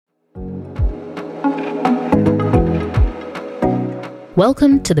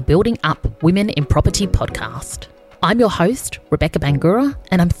Welcome to the Building Up Women in Property podcast. I'm your host, Rebecca Bangura,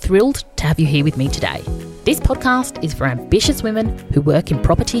 and I'm thrilled to have you here with me today. This podcast is for ambitious women who work in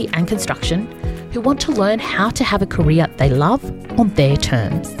property and construction who want to learn how to have a career they love on their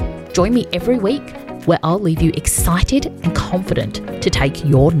terms. Join me every week where I'll leave you excited and confident to take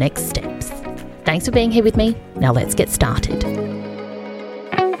your next steps. Thanks for being here with me. Now let's get started.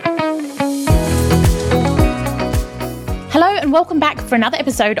 Hello and welcome back for another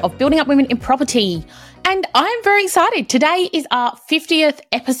episode of Building Up Women in Property. And I'm very excited. Today is our 50th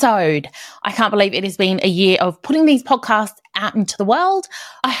episode. I can't believe it has been a year of putting these podcasts out into the world.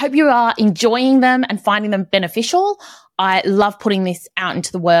 I hope you are enjoying them and finding them beneficial. I love putting this out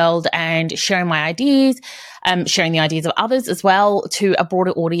into the world and sharing my ideas, sharing the ideas of others as well to a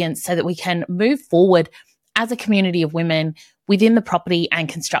broader audience so that we can move forward as a community of women within the property and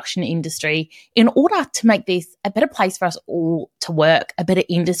construction industry in order to make this a better place for us all to work, a better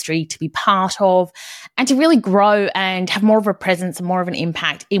industry to be part of, and to really grow and have more of a presence and more of an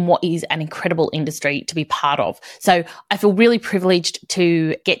impact in what is an incredible industry to be part of. So I feel really privileged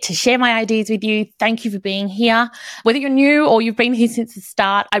to get to share my ideas with you. Thank you for being here. Whether you're new or you've been here since the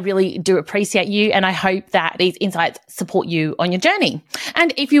start, I really do appreciate you, and I hope that these insights support you on your journey.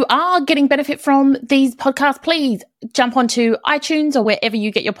 And if you are getting benefit from these podcasts, please jump onto iTunes or wherever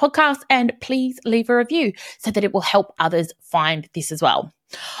you get your podcasts and please leave a review so that it will help others find this as well.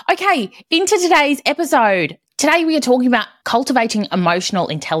 Okay, into today's episode. Today we are talking about cultivating emotional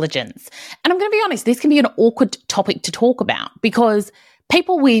intelligence. And I'm going to be honest, this can be an awkward topic to talk about because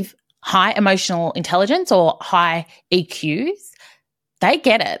people with high emotional intelligence or high EQs, they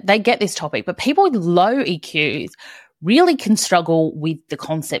get it. They get this topic. But people with low EQs really can struggle with the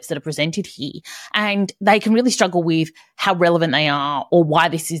concepts that are presented here, and they can really struggle with how relevant they are or why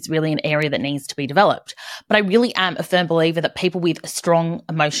this is really an area that needs to be developed. But I really am a firm believer that people with strong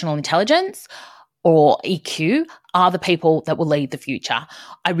emotional intelligence or EQ are the people that will lead the future.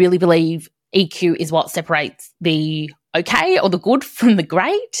 I really believe EQ is what separates the okay or the good from the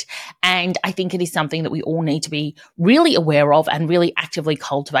great. And I think it is something that we all need to be really aware of and really actively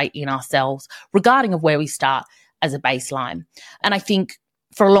cultivate in ourselves, regarding of where we start as a baseline. And I think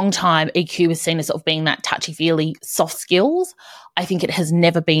for a long time, EQ is seen as sort of being that touchy-feely soft skills. I think it has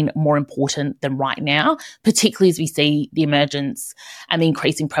never been more important than right now, particularly as we see the emergence and the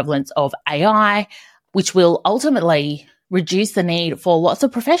increasing prevalence of AI, which will ultimately reduce the need for lots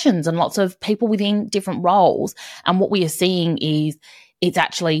of professions and lots of people within different roles. And what we are seeing is it's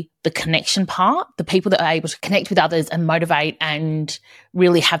actually the connection part, the people that are able to connect with others and motivate and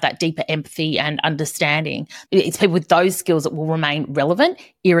really have that deeper empathy and understanding. It's people with those skills that will remain relevant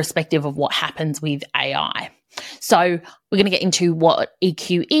irrespective of what happens with AI. So we're going to get into what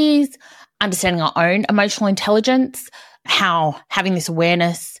EQ is, understanding our own emotional intelligence, how having this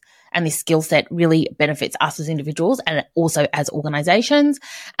awareness and this skill set really benefits us as individuals and also as organizations.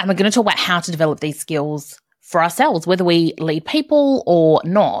 And we're going to talk about how to develop these skills for ourselves, whether we lead people or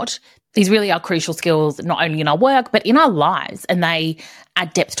not. These really are crucial skills, not only in our work, but in our lives. And they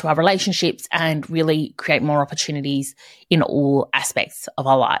add depth to our relationships and really create more opportunities in all aspects of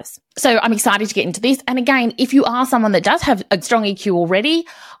our lives. So I'm excited to get into this. And again, if you are someone that does have a strong EQ already,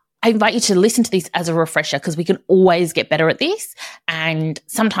 I invite you to listen to this as a refresher because we can always get better at this. And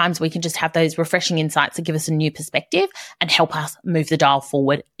sometimes we can just have those refreshing insights that give us a new perspective and help us move the dial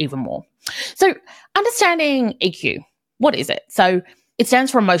forward even more. So understanding EQ, what is it? So it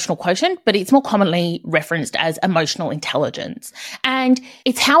stands for emotional quotient, but it's more commonly referenced as emotional intelligence. And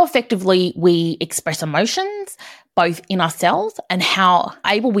it's how effectively we express emotions, both in ourselves and how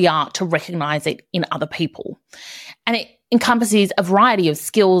able we are to recognize it in other people. And it encompasses a variety of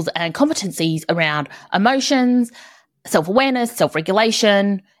skills and competencies around emotions, self-awareness,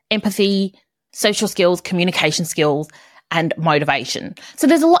 self-regulation, empathy, social skills, communication skills, and motivation. So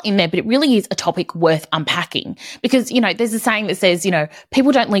there's a lot in there, but it really is a topic worth unpacking because, there's a saying that says,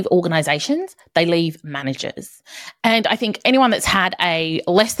 people don't leave organizations, they leave managers. And I think anyone that's had a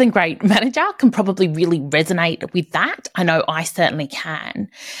less than great manager can probably really resonate with that. I know I certainly can.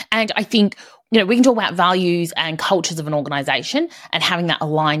 And I think we can talk about values and cultures of an organization and having that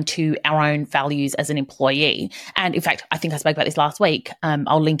aligned to our own values as an employee. And in fact, I think I spoke about this last week.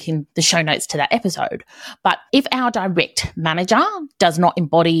 I'll link in the show notes to that episode. But if our direct manager does not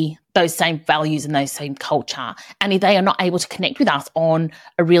embody those same values and those same culture, and if they are not able to connect with us on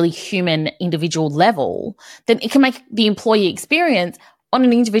a really human individual level, then it can make the employee experience on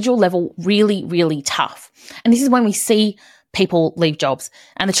an individual level really, really tough. And this is when we see people leave jobs.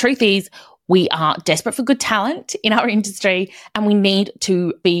 And the truth is, We are desperate for good talent in our industry, and we need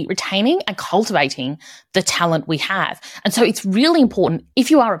to be retaining and cultivating the talent we have. And so it's really important,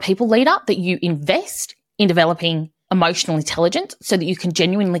 if you are a people leader, that you invest in developing emotional intelligence so that you can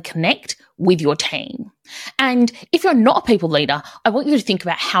genuinely connect with your team. And if you're not a people leader, I want you to think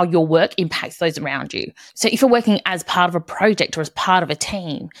about how your work impacts those around you. So if you're working as part of a project or as part of a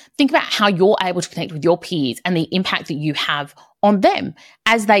team, think about how you're able to connect with your peers and the impact that you have on them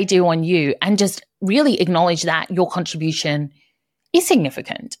as they do on you, and just really acknowledge that your contribution is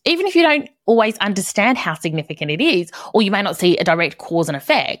significant. Even if you don't always understand how significant it is, or you may not see a direct cause and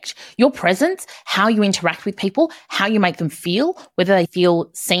effect, your presence, how you interact with people, how you make them feel, whether they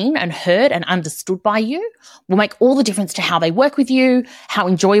feel seen and heard and understood by you, will make all the difference to how they work with you, how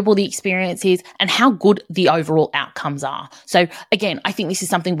enjoyable the experience is, and how good the overall outcomes are. So again, I think this is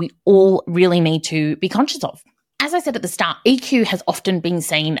something we all really need to be conscious of. As I said at the start, EQ has often been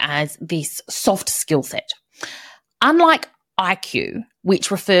seen as this soft skill set. Unlike IQ,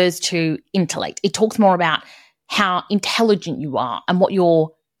 which refers to intellect, it talks more about how intelligent you are and what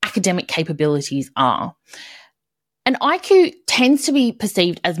your academic capabilities are. And IQ tends to be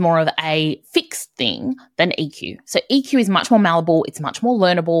perceived as more of a fixed thing than EQ. So EQ is much more malleable, it's much more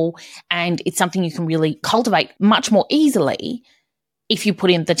learnable, and it's something you can really cultivate much more easily if you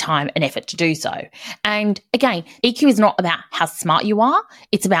put in the time and effort to do so. And again, EQ is not about how smart you are.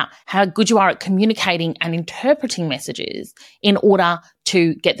 It's about how good you are at communicating and interpreting messages in order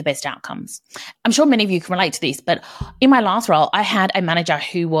to get the best outcomes. I'm sure many of you can relate to this, but in my last role, I had a manager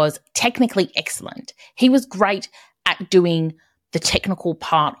who was technically excellent. He was great at doing the technical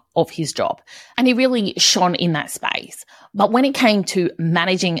part of his job, and he really shone in that space. But when it came to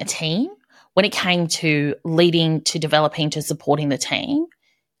managing a team, when it came to leading, to developing, to supporting the team,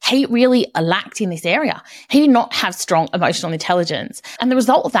 he really lacked in this area. He did not have strong emotional intelligence. And the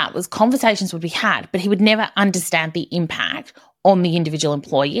result of that was conversations would be had, but he would never understand the impact on the individual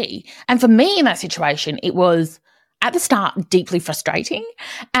employee. And for me in that situation, it was at the start deeply frustrating.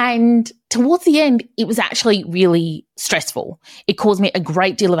 And towards the end, it was actually really stressful. It caused me a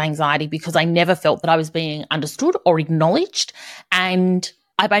great deal of anxiety because I never felt that I was being understood or acknowledged. And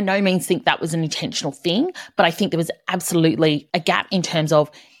I by no means think that was an intentional thing, but I think there was absolutely a gap in terms of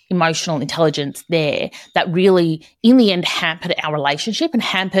emotional intelligence there that really, in the end, hampered our relationship and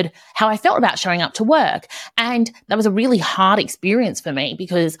hampered how I felt about showing up to work. And that was a really hard experience for me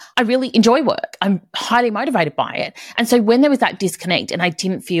because I really enjoy work. I'm highly motivated by it. And so when there was that disconnect and I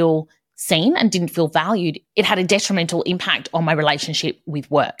didn't feel seen and didn't feel valued, it had a detrimental impact on my relationship with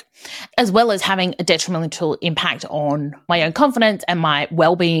work, as well as having a detrimental impact on my own confidence and my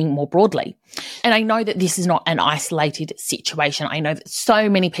well-being more broadly. And I know that this is not an isolated situation. I know that so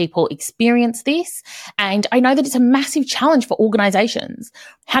many people experience this, and I know that it's a massive challenge for organizations.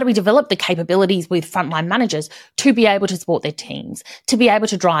 How do we develop the capabilities with frontline managers to be able to support their teams, to be able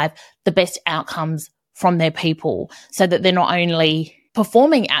to drive the best outcomes from their people so that they're not only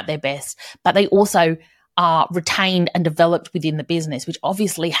performing at their best, but they also are retained and developed within the business, which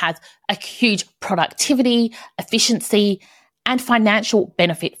obviously has a huge productivity, efficiency, and financial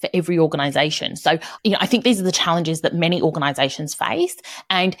benefit for every organization. So, I think these are the challenges that many organizations face.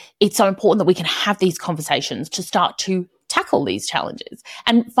 And it's so important that we can have these conversations to start to tackle these challenges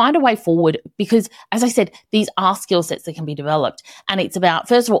and find a way forward, because as I said, these are skill sets that can be developed. And it's about,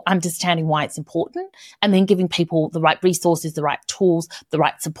 first of all, understanding why it's important and then giving people the right resources, the right tools, the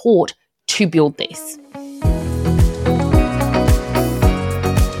right support to build this.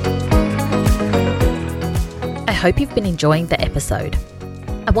 I hope you've been enjoying the episode.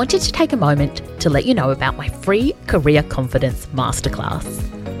 I wanted to take a moment to let you know about my free Career Confidence Masterclass.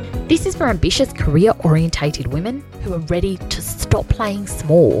 This is for ambitious career-orientated women who are ready to stop playing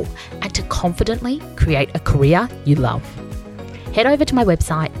small and to confidently create a career you love. Head over to my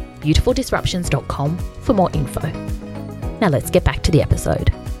website, beautifuldisruptions.com, for more info. Now let's get back to the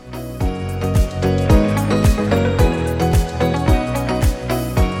episode.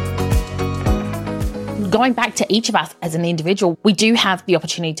 Going back to each of us as an individual, we do have the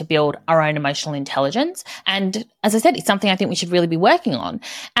opportunity to build our own emotional intelligence. And as I said, it's something I think we should really be working on.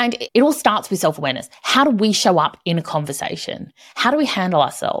 And it all starts with self-awareness. How do we show up in a conversation? How do we handle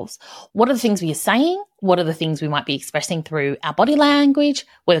ourselves? What are the things we are saying? What are the things we might be expressing through our body language,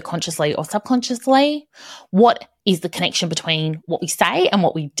 whether consciously or subconsciously? What is the connection between what we say and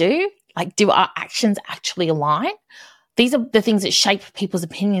what we do? Like, do our actions actually align? These are the things that shape people's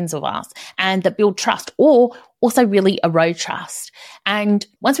opinions of us and that build trust, or also really erode trust. And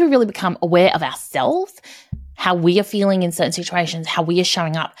once we really become aware of ourselves, how we are feeling in certain situations, how we are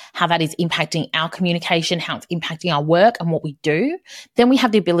showing up, how that is impacting our communication, how it's impacting our work and what we do, then we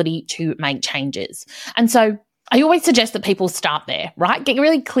have the ability to make changes. And so I always suggest that people start there, right? Get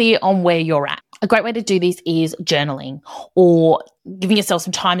really clear on where you're at. A great way to do this is journaling or giving yourself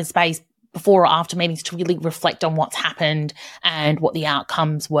some time and space before or after meetings to really reflect on what's happened and what the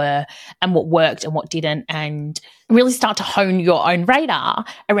outcomes were and what worked and what didn't, and really start to hone your own radar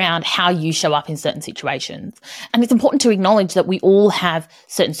around how you show up in certain situations. And it's important to acknowledge that we all have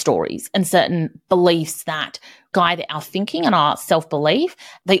certain stories and certain beliefs that guide our thinking and our self-belief.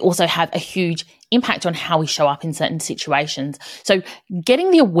 They also have a huge impact on how we show up in certain situations. So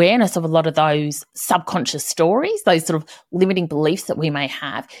getting the awareness of a lot of those subconscious stories, those sort of limiting beliefs that we may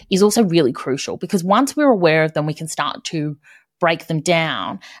have, is also really crucial, because once we're aware of them, we can start to break them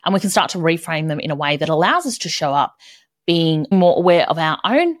down and we can start to reframe them in a way that allows us to show up being more aware of our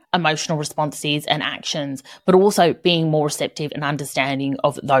own emotional responses and actions, but also being more receptive and understanding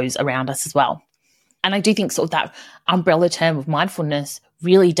of those around us as well. And I do think sort of that umbrella term of mindfulness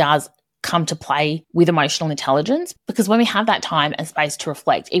really does come to play with emotional intelligence, because when we have that time and space to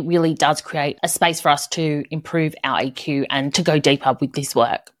reflect, it really does create a space for us to improve our EQ and to go deeper with this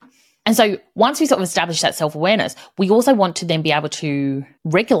work. And so once we sort of establish that self-awareness, we also want to then be able to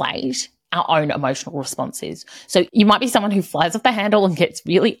regulate our own emotional responses. So you might be someone who flies off the handle and gets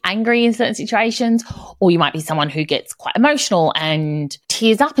really angry in certain situations, or you might be someone who gets quite emotional and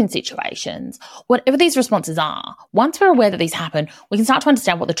tears up in situations. Whatever these responses are, once we're aware that these happen, we can start to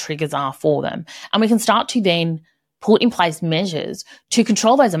understand what the triggers are for them. And we can start to then put in place measures to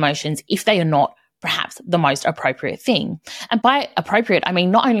control those emotions if they are not perhaps the most appropriate thing. And by appropriate, I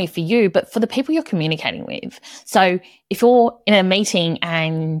mean not only for you, but for the people you're communicating with. So if you're in a meeting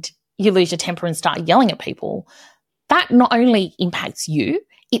and you lose your temper and start yelling at people, that not only impacts you,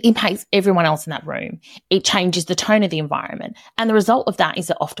 it impacts everyone else in that room. It changes the tone of the environment. And the result of that is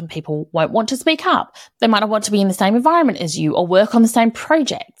that often people won't want to speak up. They might not want to be in the same environment as you or work on the same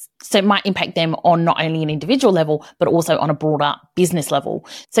projects. So it might impact them on not only an individual level, but also on a broader business level.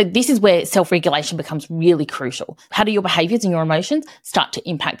 So this is where self-regulation becomes really crucial. How do your behaviors and your emotions start to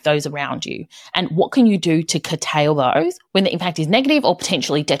impact those around you? And what can you do to curtail those when the impact is negative or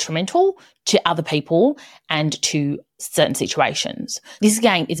potentially detrimental to other people and to certain situations? This,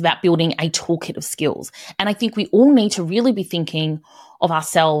 again, is about building a toolkit of skills. And I think we all need to really be thinking of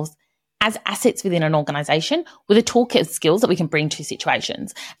ourselves as assets within an organization with a toolkit of skills that we can bring to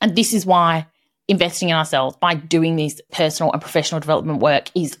situations. And this is why investing in ourselves by doing this personal and professional development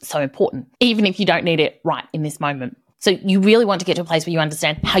work is so important, even if you don't need it right in this moment. So you really want to get to a place where you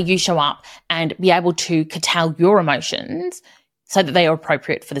understand how you show up and be able to curtail your emotions so that they are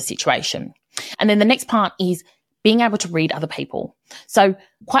appropriate for the situation. And then the next part is being able to read other people. So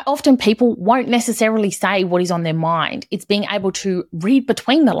quite often people won't necessarily say what is on their mind. It's being able to read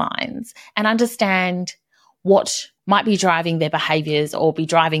between the lines and understand what might be driving their behaviors or be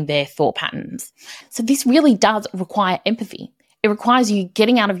driving their thought patterns. So this really does require empathy. It requires you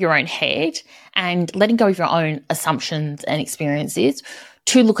getting out of your own head and letting go of your own assumptions and experiences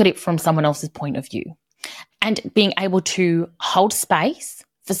to look at it from someone else's point of view, and being able to hold space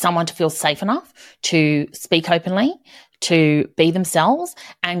for someone to feel safe enough to speak openly, to be themselves,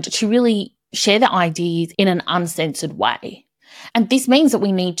 and to really share their ideas in an uncensored way. And this means that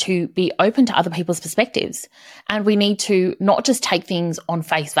we need to be open to other people's perspectives, and we need to not just take things on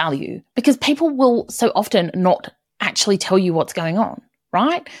face value, because people will so often not actually tell you what's going on,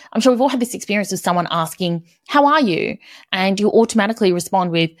 right? I'm sure we've all had this experience of someone asking, "How are you?" And you automatically respond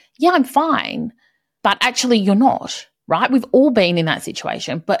with, "Yeah, I'm fine," but actually you're not. Right? We've all been in that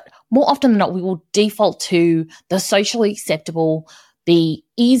situation, but more often than not, we will default to the socially acceptable, the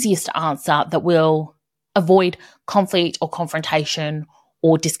easiest answer that will avoid conflict or confrontation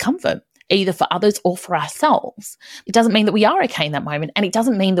or discomfort, either for others or for ourselves. It doesn't mean that we are okay in that moment, and it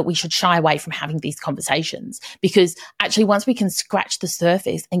doesn't mean that we should shy away from having these conversations, because actually once we can scratch the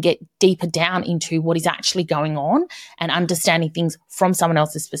surface and get deeper down into what is actually going on and understanding things from someone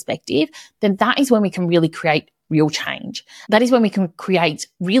else's perspective, then that is when we can really create real change. That is when we can create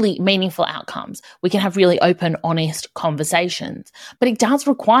really meaningful outcomes. We can have really open, honest conversations. But it does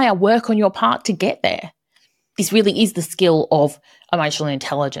require work on your part to get there. This really is the skill of emotional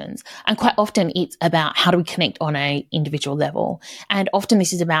intelligence. And quite often it's about how do we connect on an individual level. And often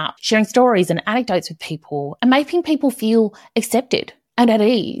this is about sharing stories and anecdotes with people and making people feel accepted and at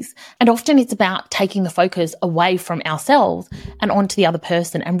ease. And often it's about taking the focus away from ourselves and onto the other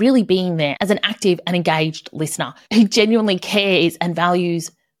person and really being there as an active and engaged listener who genuinely cares and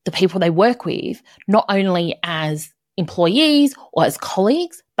values the people they work with, not only as employees or as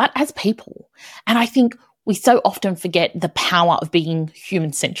colleagues, but as people. And I think we so often forget the power of being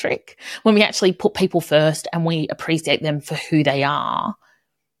human-centric when we actually put people first and we appreciate them for who they are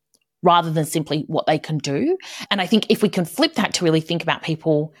rather than simply what they can do. And I think if we can flip that to really think about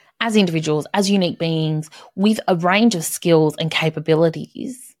people as individuals, as unique beings with a range of skills and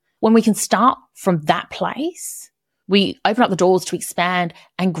capabilities, when we can start from that place, we open up the doors to expand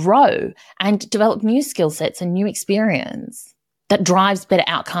and grow and develop new skill sets and new experience that drives better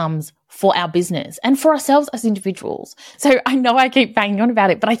outcomes for our business and for ourselves as individuals. So I know I keep banging on about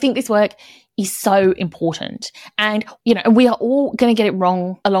it, but I think this work is so important. And, we are all going to get it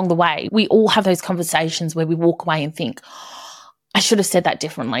wrong along the way. We all have those conversations where we walk away and think, I should have said that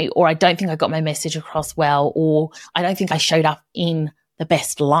differently, or I don't think I got my message across well, or I don't think I showed up in the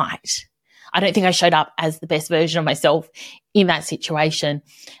best light. I don't think I showed up as the best version of myself in that situation.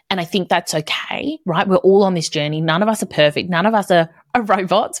 And I think that's okay, right? We're all on this journey. None of us are perfect. None of us are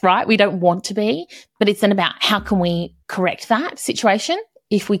robots, right? We don't want to be, but it's then about how can we correct that situation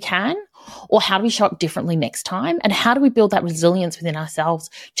if we can, or how do we show up differently next time? And how do we build that resilience within ourselves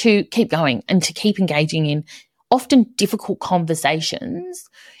to keep going and to keep engaging in often difficult conversations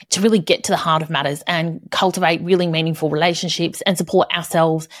to really get to the heart of matters and cultivate really meaningful relationships and support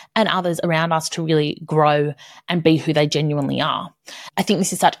ourselves and others around us to really grow and be who they genuinely are. I think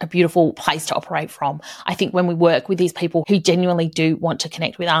this is such a beautiful place to operate from. I think when we work with these people who genuinely do want to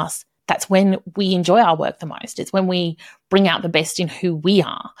connect with us, that's when we enjoy our work the most. It's when we bring out the best in who we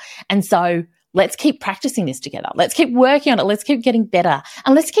are. And so let's keep practicing this together. Let's keep working on it. Let's keep getting better.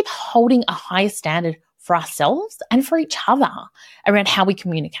 And let's keep holding a higher standard for ourselves and for each other around how we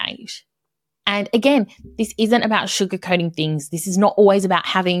communicate. And again, this isn't about sugarcoating things. This is not always about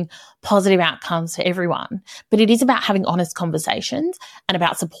having positive outcomes for everyone, but it is about having honest conversations and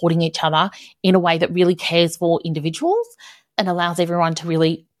about supporting each other in a way that really cares for individuals and allows everyone to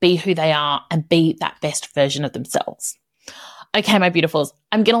really be who they are and be that best version of themselves. Okay, my beautifuls,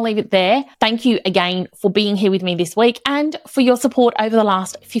 I'm going to leave it there. Thank you again for being here with me this week and for your support over the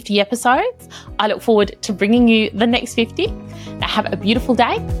last 50 episodes. I look forward to bringing you the next 50. Now have a beautiful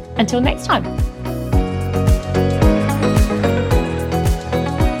day. Until next time.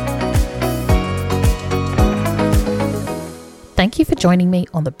 Thank you for joining me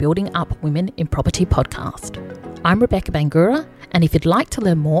on the Building Up Women in Property podcast. I'm Rebecca Bangura, and if you'd like to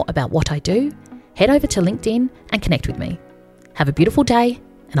learn more about what I do, head over to LinkedIn and connect with me. Have a beautiful day,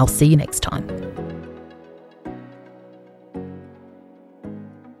 and I'll see you next time.